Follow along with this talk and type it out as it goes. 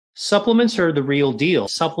Supplements are the real deal.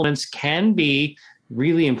 Supplements can be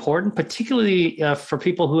really important, particularly for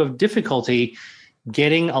people who have difficulty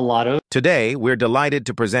getting a lot of. Today, we're delighted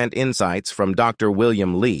to present insights from Dr.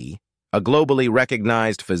 William Li, a globally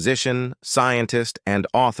recognized physician, scientist, and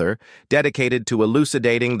author dedicated to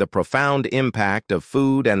elucidating the profound impact of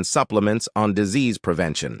food and supplements on disease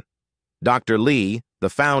prevention. Dr. Li, the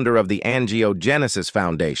founder of the Angiogenesis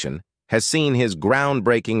Foundation, has seen his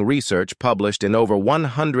groundbreaking research published in over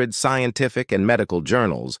 100 scientific and medical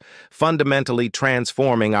journals, fundamentally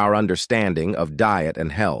transforming our understanding of diet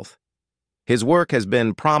and health. His work has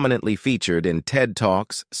been prominently featured in TED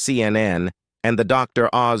Talks, CNN, and the Dr.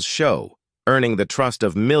 Oz Show, earning the trust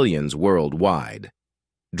of millions worldwide.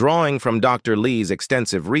 Drawing from Dr. Li's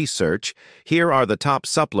extensive research, here are the top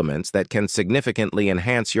supplements that can significantly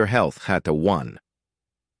enhance your health. 1.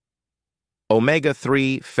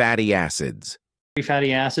 Omega-3 fatty acids.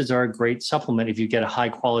 Fatty acids are a great supplement if you get a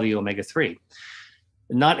high-quality omega-3.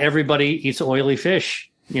 Not everybody eats oily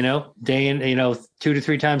fish, day in, 2 to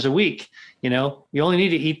 3 times a week. You only need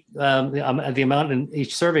to eat the amount in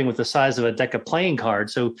each serving with the size of a deck of playing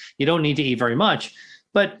cards, so you don't need to eat very much.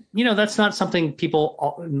 But that's not something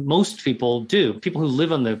most people do. People who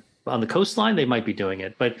live on the coastline, they might be doing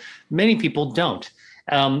it, but many people don't.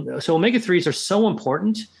 So omega-3s are so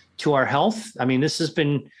important to our health. I mean, this has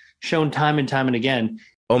been shown time and time and again.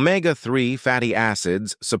 Omega-3 fatty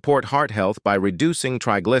acids support heart health by reducing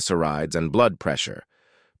triglycerides and blood pressure,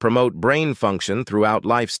 promote brain function throughout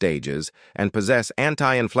life stages, and possess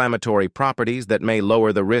anti-inflammatory properties that may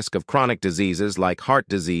lower the risk of chronic diseases like heart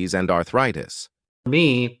disease and arthritis. For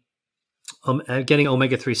me, getting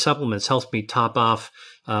omega-3 supplements helps me top off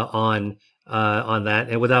on that,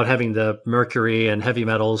 and without having the mercury and heavy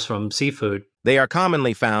metals from seafood. They are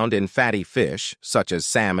commonly found in fatty fish, such as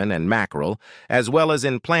salmon and mackerel, as well as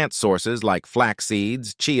in plant sources like flax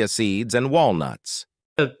seeds, chia seeds, and walnuts.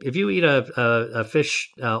 If you eat a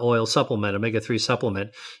fish oil supplement, omega-3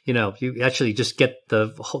 supplement, you actually just get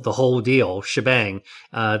the whole deal, shebang,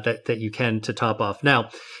 that you can to top off.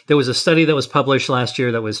 Now, there was a study that was published last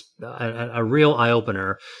year that was a real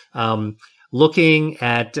eye-opener, looking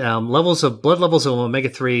at blood levels of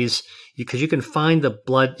omega-3s, because you can find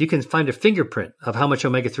a fingerprint of how much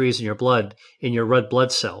omega-3 is in your blood, in your red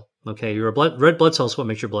blood cell. Okay, your red blood cell is what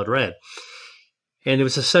makes your blood red. And it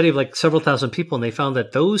was a study of like several thousand people, and they found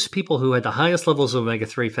that those people who had the highest levels of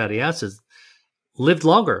omega-3 fatty acids lived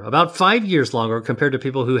longer, about 5 years longer, compared to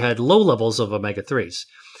people who had low levels of omega-3s.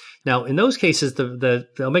 Now, in those cases, the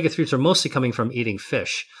omega-3s are mostly coming from eating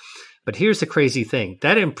fish. But here's the crazy thing.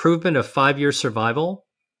 That improvement of 5-year survival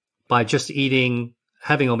by just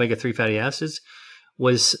having omega-3 fatty acids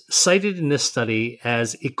was cited in this study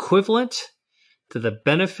as equivalent to the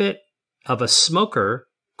benefit of a smoker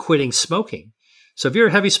quitting smoking. So if you're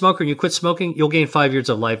a heavy smoker and you quit smoking, you'll gain 5 years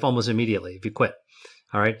of life almost immediately if you quit.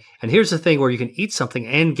 All right. And here's the thing where you can eat something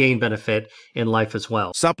and gain benefit in life as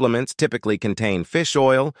well. Supplements typically contain fish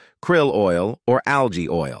oil, krill oil, or algae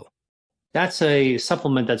oil. That's a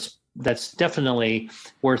supplement that's definitely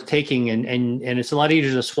worth taking, and it's a lot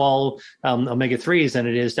easier to swallow omega-3s than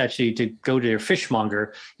it is actually to go to your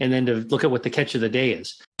fishmonger and then to look at what the catch of the day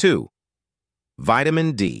is. 2.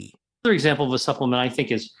 Vitamin D. Another example of a supplement I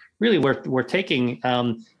think is really worth taking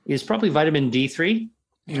is probably vitamin D3.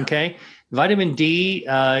 Yeah. Okay, vitamin D.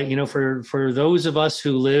 For those of us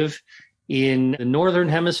who live in the northern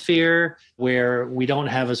hemisphere, where we don't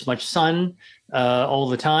have as much sun all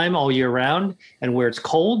the time, all year round, and where it's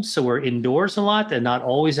cold, so we're indoors a lot and not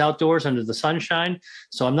always outdoors under the sunshine.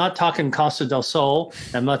 So I'm not talking Costa del Sol.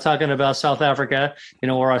 I'm not talking about South Africa,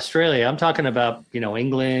 or Australia. I'm talking about,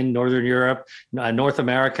 England, Northern Europe, North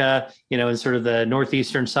America, and sort of the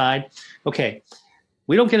northeastern side. Okay.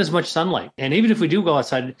 We don't get as much sunlight. And even if we do go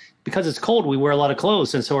outside, because it's cold, we wear a lot of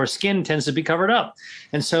clothes. And so our skin tends to be covered up.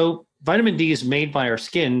 And so vitamin D is made by our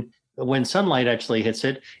skin when sunlight actually hits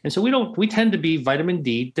it. And so we tend to be vitamin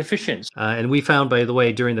D deficient. And we found, by the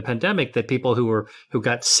way, during the pandemic, that people who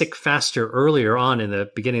got sick faster earlier on in the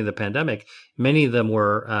beginning of the pandemic, many of them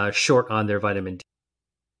were short on their vitamin D.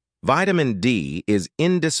 Vitamin D is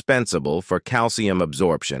indispensable for calcium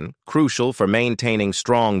absorption, crucial for maintaining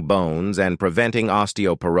strong bones and preventing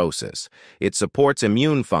osteoporosis. It supports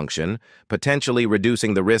immune function, potentially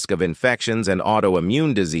reducing the risk of infections and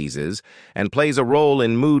autoimmune diseases, and plays a role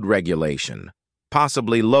in mood regulation,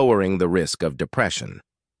 possibly lowering the risk of depression.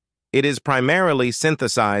 It is primarily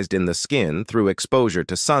synthesized in the skin through exposure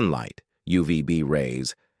to sunlight, UVB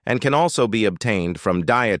rays, and can also be obtained from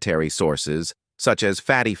dietary sources such as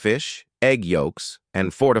fatty fish, egg yolks,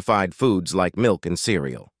 and fortified foods like milk and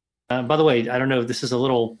cereal. By the way, I don't know if this is a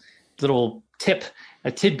little tip.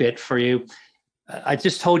 a tidbit for you. I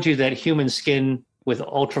just told you that human skin with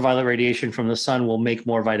ultraviolet radiation from the sun will make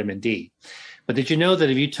more vitamin D. But did you know that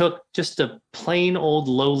if you took just a plain old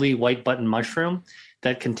lowly white button mushroom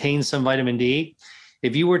that contains some vitamin D,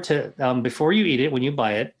 if you were to, before you eat it, when you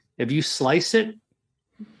buy it, if you slice it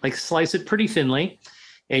pretty thinly,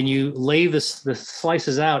 and you lay the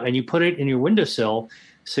slices out and you put it in your windowsill,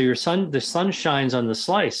 so the sun shines on the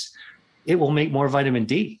slice, it will make more vitamin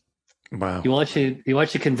D. Wow. You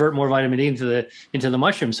actually convert more vitamin D into the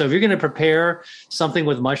mushroom. So if you're going to prepare something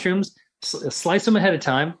with mushrooms, slice them ahead of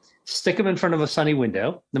time, stick them in front of a sunny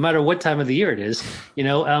window, no matter what time of the year it is,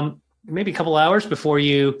 maybe a couple hours before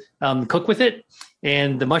you cook with it,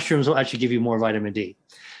 and the mushrooms will actually give you more vitamin D.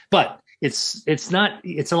 But it's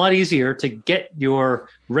a lot easier to get your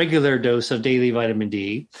regular dose of daily vitamin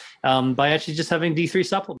D by actually just having D3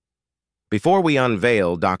 supplement. Before we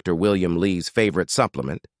unveil Dr. William Lee's favorite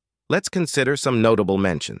supplement, let's consider some notable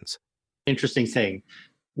mentions. Interesting thing.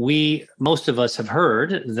 Most of us have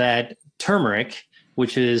heard that turmeric,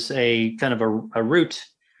 which is a kind of a root,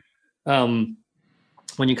 when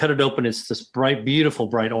you cut it open, it's this beautiful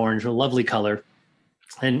bright orange, a lovely color.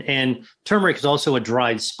 And turmeric is also a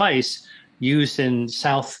dried spice used in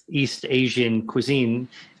Southeast Asian cuisine,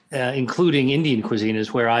 including Indian cuisine,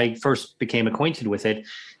 is where I first became acquainted with it.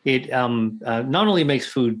 It not only makes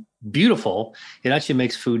food beautiful, it actually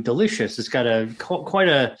makes food delicious. It's got quite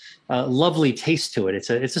a lovely taste to it. It's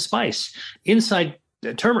a spice. Inside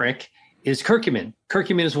turmeric is curcumin.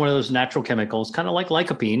 Curcumin is one of those natural chemicals, kind of like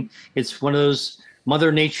lycopene. It's one of those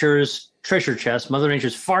Mother Nature's treasure chest, Mother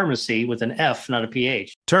Nature's pharmacy with an F, not a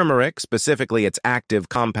PH. Turmeric, specifically its active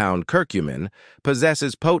compound curcumin,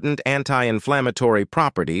 possesses potent anti-inflammatory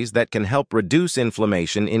properties that can help reduce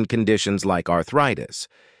inflammation in conditions like arthritis.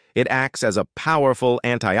 It acts as a powerful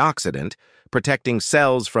antioxidant, protecting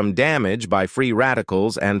cells from damage by free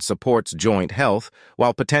radicals and supports joint health,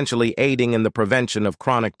 while potentially aiding in the prevention of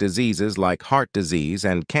chronic diseases like heart disease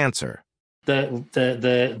and cancer. The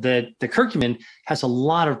curcumin has a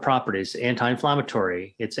lot of properties: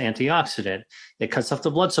 anti-inflammatory, it's antioxidant, it cuts off the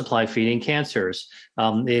blood supply feeding cancers.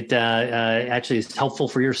 It actually is helpful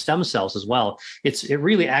for your stem cells as well. It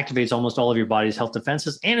really activates almost all of your body's health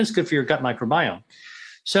defenses, and it's good for your gut microbiome.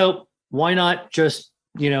 So why not just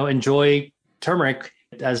enjoy turmeric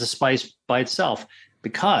as a spice by itself?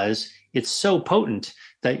 Because it's so potent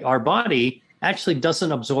that our body actually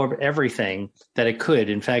doesn't absorb everything that it could.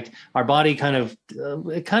 In fact, our body kind of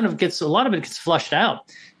gets, a lot of it gets flushed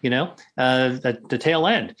out, at the tail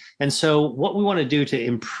end. And so what we want to do to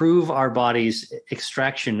improve our body's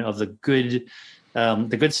extraction of the good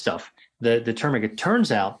stuff, the turmeric, it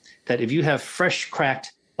turns out that if you have fresh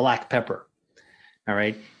cracked black pepper, all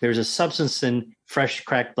right, there's a substance in fresh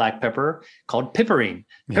cracked black pepper called piperine.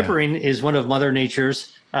 Yeah. Piperine is one of Mother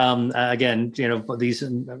Nature's, these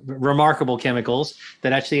remarkable chemicals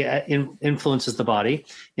that actually influences the body.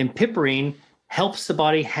 And piperine helps the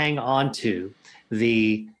body hang on to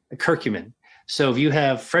the curcumin. So if you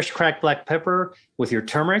have fresh cracked black pepper with your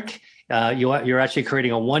turmeric, you're actually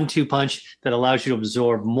creating a 1-2 punch that allows you to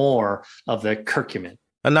absorb more of the curcumin.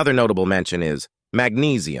 Another notable mention is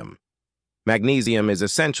magnesium. Magnesium is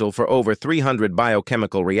essential for over 300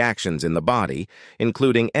 biochemical reactions in the body,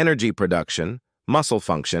 including energy production, muscle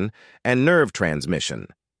function, and nerve transmission.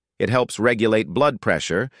 It helps regulate blood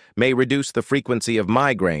pressure, may reduce the frequency of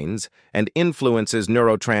migraines, and influences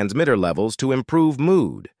neurotransmitter levels to improve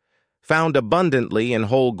mood. Found abundantly in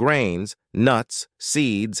whole grains, nuts,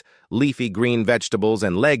 seeds, leafy green vegetables,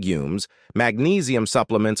 and legumes, magnesium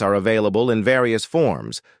supplements are available in various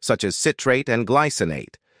forms, such as citrate and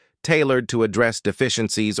glycinate, tailored to address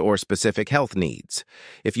deficiencies or specific health needs.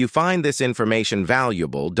 If you find this information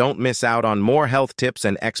valuable, don't miss out on more health tips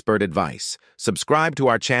and expert advice. Subscribe to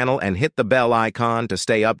our channel and hit the bell icon to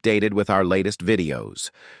stay updated with our latest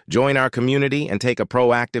videos. Join our community and take a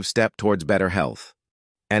proactive step towards better health.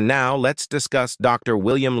 And now, let's discuss Dr.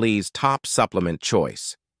 William Lee's top supplement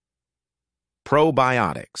choice: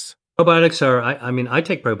 probiotics. Probiotics are, I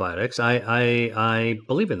take probiotics. I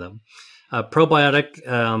believe in them. Probiotic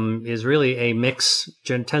is really a mix,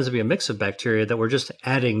 tends to be a mix of bacteria that we're just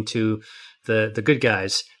adding to the good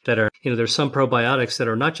guys that are, there's some probiotics that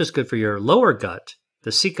are not just good for your lower gut,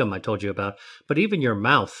 the cecum I told you about, but even your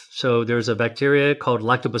mouth. So there's a bacteria called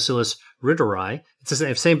Lactobacillus reuteri. It's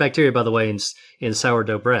the same bacteria, by the way, in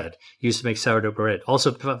sourdough bread. Used to make sourdough bread.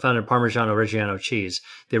 Also found in Parmigiano Reggiano cheese.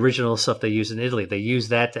 The original stuff they used in Italy. They use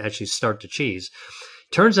that to actually start the cheese.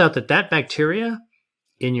 Turns out that bacteria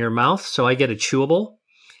in your mouth, so I get a chewable,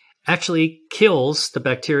 actually kills the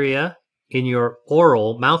bacteria in your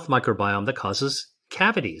oral mouth microbiome that causes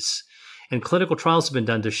cavities. And clinical trials have been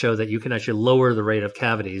done to show that you can actually lower the rate of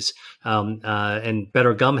cavities and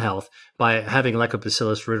better gum health by having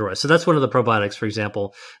Lactobacillus reuteri. So that's one of the probiotics, for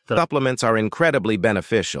example. Supplements are incredibly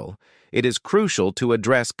beneficial. It is crucial to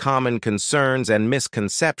address common concerns and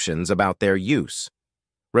misconceptions about their use.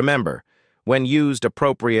 Remember, when used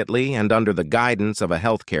appropriately and under the guidance of a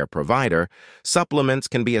healthcare provider, supplements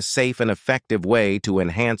can be a safe and effective way to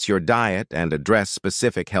enhance your diet and address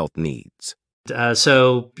specific health needs.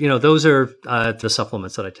 So, those are the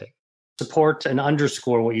supplements that I take. Support and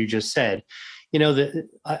underscore what you just said.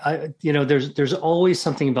 There's always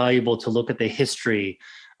something valuable to look at the history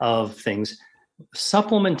of things.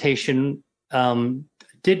 Supplementation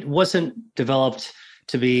wasn't developed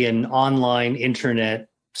to be an online internet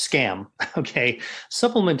scam. Okay.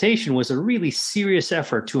 Supplementation was a really serious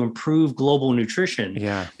effort to improve global nutrition.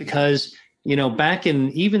 Yeah. Because, back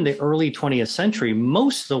in even the early 20th century,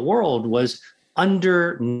 most of the world was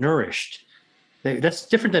undernourished. That's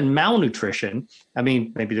different than malnutrition. I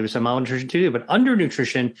mean, maybe there was some malnutrition too, but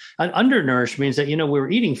undernourished means that, we were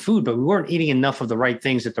eating food, but we weren't eating enough of the right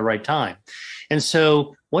things at the right time. And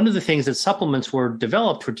so one of the things that supplements were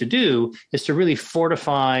developed to do is to really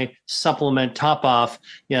fortify, supplement, top off,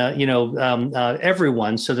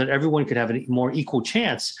 everyone, so that everyone could have a more equal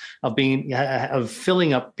chance of becoming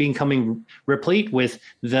replete with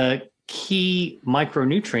the key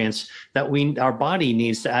micronutrients that our body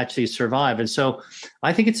needs to actually survive. And so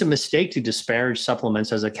I think it's a mistake to disparage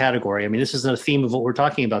supplements as a category. I mean, this is the theme of what we're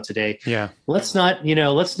talking about today. Yeah. Let's not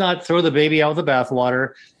throw the baby out with the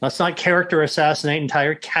bathwater. Let's not character assassinate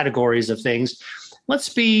entire categories of things. Let's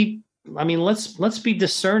be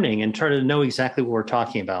discerning and try to know exactly what we're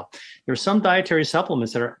talking about. There are some dietary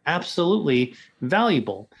supplements that are absolutely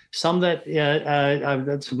valuable. Some that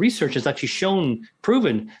research has actually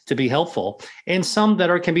proven to be helpful, and some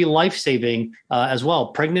that can be life-saving as well.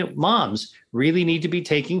 Pregnant moms really need to be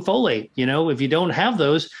taking folate. If you don't have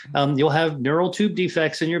those, you'll have neural tube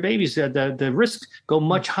defects in your babies. The risks go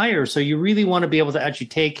much higher. So you really want to be able to actually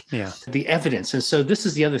take the evidence. And so this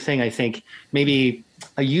is the other thing I think maybe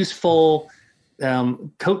a useful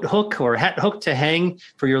coat hook or hat hook to hang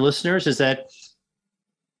for your listeners is that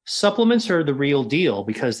supplements are the real deal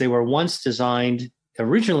because they were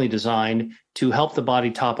originally designed to help the body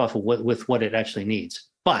top off with what it actually needs.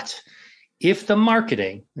 But if the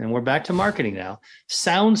marketing, and we're back to marketing now,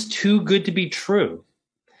 sounds too good to be true,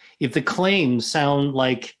 if the claims sound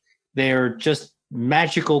like they're just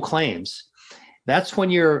magical claims, that's when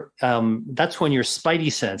your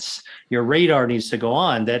spidey sense, your radar needs to go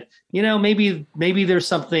on that, maybe there's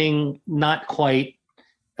something not quite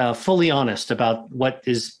fully honest about what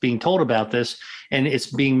is being told about this, and it's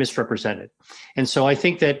being misrepresented. And so I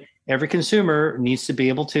think that every consumer needs to be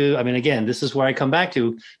able to, again, this is where I come back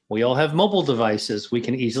to, we all have mobile devices. We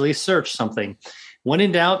can easily search something. When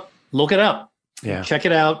in doubt, look it up, check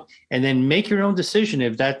it out, and then make your own decision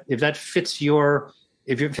if that fits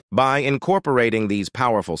By incorporating these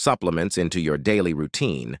powerful supplements into your daily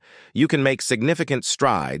routine, you can make significant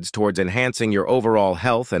strides towards enhancing your overall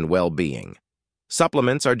health and well-being.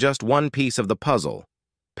 Supplements are just one piece of the puzzle.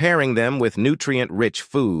 Pairing them with nutrient-rich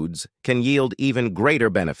foods can yield even greater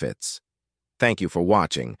benefits. Thank you for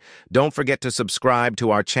watching. Don't forget to subscribe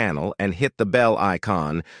to our channel and hit the bell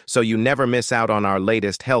icon so you never miss out on our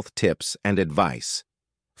latest health tips and advice.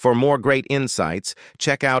 For more great insights,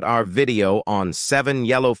 check out our video on 7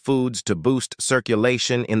 yellow foods to boost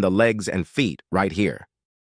circulation in the legs and feet right here.